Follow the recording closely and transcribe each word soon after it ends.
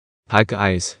Hi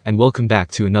guys, and welcome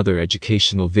back to another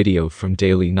educational video from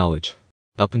Daily Knowledge.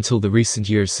 Up until the recent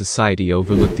years, society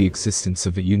overlooked the existence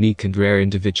of a unique and rare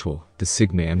individual, the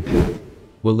Sigma empath.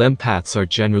 While empaths are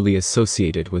generally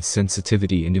associated with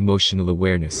sensitivity and emotional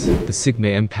awareness, the Sigma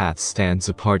empath stands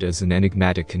apart as an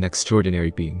enigmatic and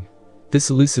extraordinary being. This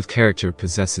elusive character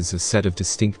possesses a set of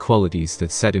distinct qualities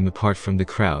that set him apart from the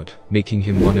crowd, making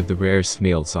him one of the rarest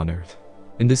males on Earth.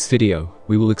 In this video,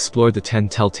 we will explore the 10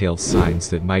 telltale signs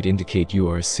that might indicate you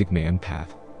are a Sigma empath.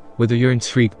 Whether you're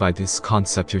intrigued by this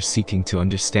concept or seeking to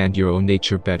understand your own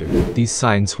nature better, these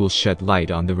signs will shed light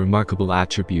on the remarkable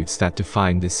attributes that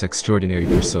define this extraordinary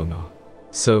persona.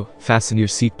 So, fasten your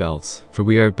seatbelts, for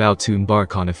we are about to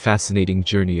embark on a fascinating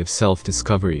journey of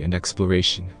self-discovery and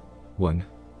exploration. 1.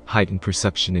 Heightened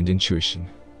perception and intuition.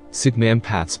 Sigma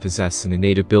empaths possess an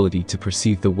innate ability to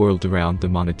perceive the world around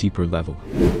them on a deeper level.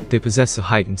 They possess a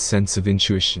heightened sense of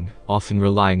intuition, often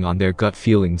relying on their gut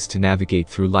feelings to navigate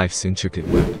through life's intricate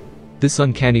web. This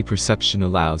uncanny perception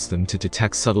allows them to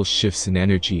detect subtle shifts in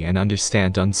energy and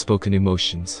understand unspoken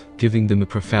emotions, giving them a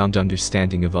profound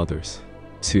understanding of others.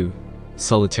 2.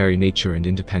 Solitary nature and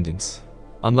independence.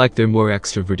 Unlike their more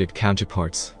extroverted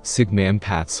counterparts, Sigma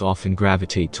empaths often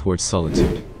gravitate towards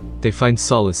solitude. They find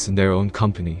solace in their own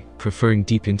company, preferring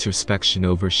deep introspection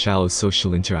over shallow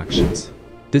social interactions.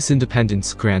 This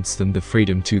independence grants them the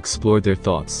freedom to explore their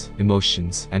thoughts,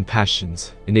 emotions, and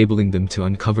passions, enabling them to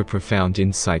uncover profound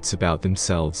insights about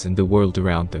themselves and the world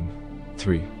around them.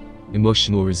 3.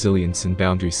 Emotional resilience and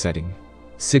boundary setting.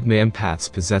 Sigma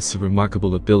empaths possess a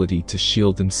remarkable ability to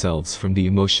shield themselves from the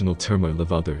emotional turmoil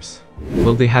of others.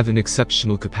 While they have an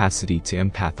exceptional capacity to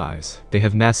empathize, they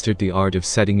have mastered the art of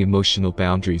setting emotional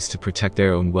boundaries to protect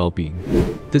their own well-being.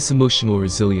 This emotional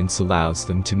resilience allows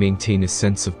them to maintain a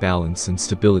sense of balance and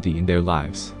stability in their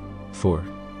lives. 4.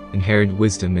 Inherent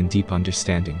wisdom and deep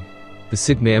understanding. The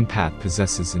Sigma empath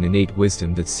possesses an innate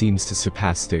wisdom that seems to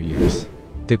surpass their years.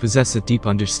 They possess a deep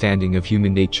understanding of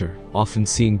human nature, often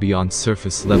seeing beyond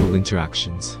surface-level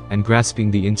interactions, and grasping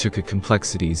the intricate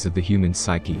complexities of the human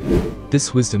psyche.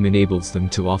 This wisdom enables them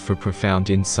to offer profound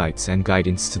insights and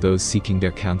guidance to those seeking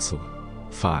their counsel.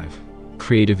 5.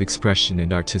 Creative expression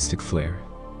and artistic flair.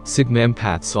 Sigma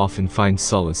empaths often find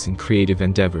solace in creative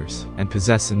endeavors, and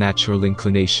possess a natural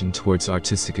inclination towards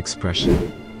artistic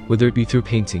expression. Whether it be through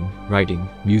painting, writing,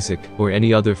 music, or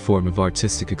any other form of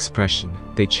artistic expression,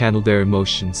 they channel their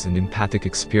emotions and empathic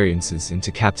experiences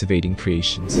into captivating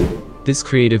creations. This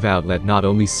creative outlet not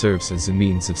only serves as a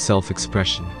means of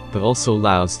self-expression, but also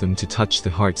allows them to touch the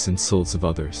hearts and souls of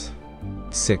others.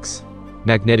 6.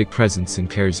 Magnetic presence and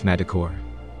charismatic aura.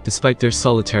 Despite their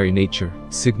solitary nature,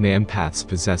 Sigma empaths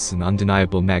possess an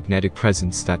undeniable magnetic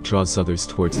presence that draws others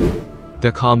towards them.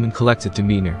 Their calm and collected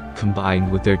demeanor,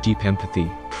 combined with their deep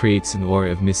empathy, creates an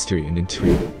aura of mystery and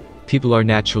intrigue. People are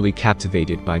naturally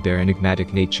captivated by their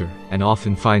enigmatic nature, and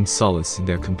often find solace in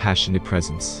their compassionate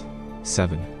presence.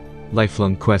 7.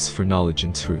 Lifelong quest for knowledge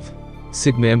and truth.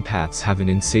 Sigma empaths have an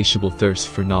insatiable thirst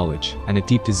for knowledge, and a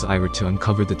deep desire to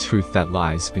uncover the truth that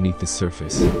lies beneath the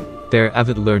surface. They are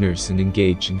avid learners and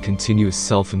engage in continuous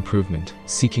self-improvement,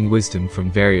 seeking wisdom from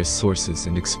various sources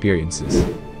and experiences.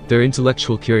 Their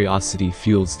intellectual curiosity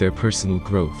fuels their personal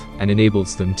growth, and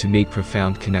enables them to make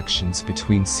profound connections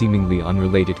between seemingly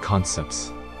unrelated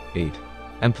concepts. 8.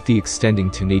 Empathy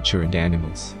extending to nature and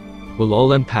animals. While all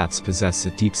empaths possess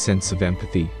a deep sense of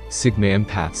empathy, Sigma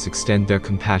empaths extend their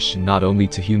compassion not only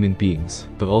to human beings,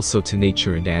 but also to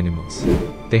nature and animals.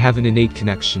 They have an innate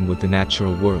connection with the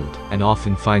natural world, and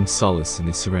often find solace in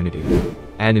its serenity.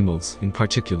 Animals, in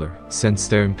particular, sense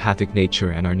their empathic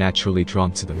nature and are naturally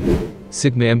drawn to them.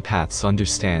 Sigma empaths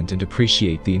understand and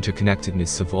appreciate the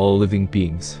interconnectedness of all living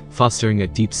beings, fostering a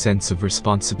deep sense of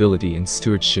responsibility and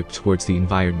stewardship towards the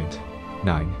environment.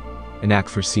 9. A knack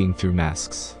for seeing through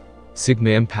masks. Sigma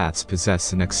empaths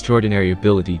possess an extraordinary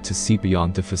ability to see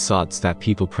beyond the facades that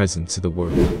people present to the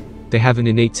world. They have an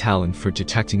innate talent for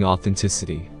detecting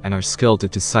authenticity, and are skilled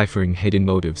at deciphering hidden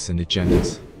motives and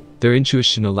agendas. Their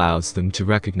intuition allows them to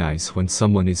recognize when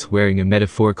someone is wearing a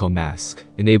metaphorical mask,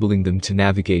 enabling them to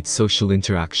navigate social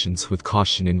interactions with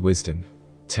caution and wisdom.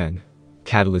 10.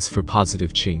 Catalyst for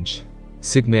positive change.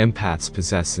 Sigma empaths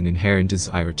possess an inherent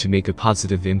desire to make a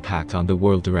positive impact on the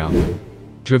world around them.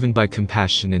 Driven by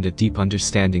compassion and a deep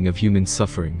understanding of human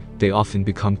suffering, they often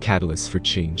become catalysts for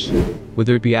change.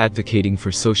 Whether it be advocating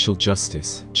for social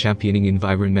justice, championing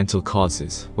environmental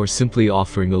causes, or simply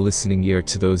offering a listening ear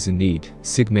to those in need,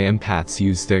 Sigma empaths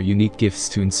use their unique gifts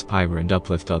to inspire and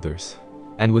uplift others.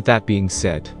 And with that being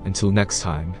said, until next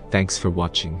time, thanks for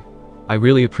watching. I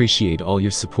really appreciate all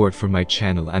your support for my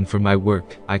channel and for my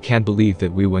work. I can't believe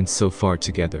that we went so far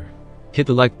together. Hit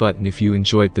the like button if you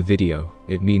enjoyed the video,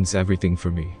 it means everything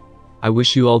for me. I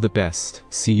wish you all the best,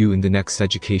 see you in the next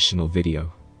educational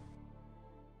video.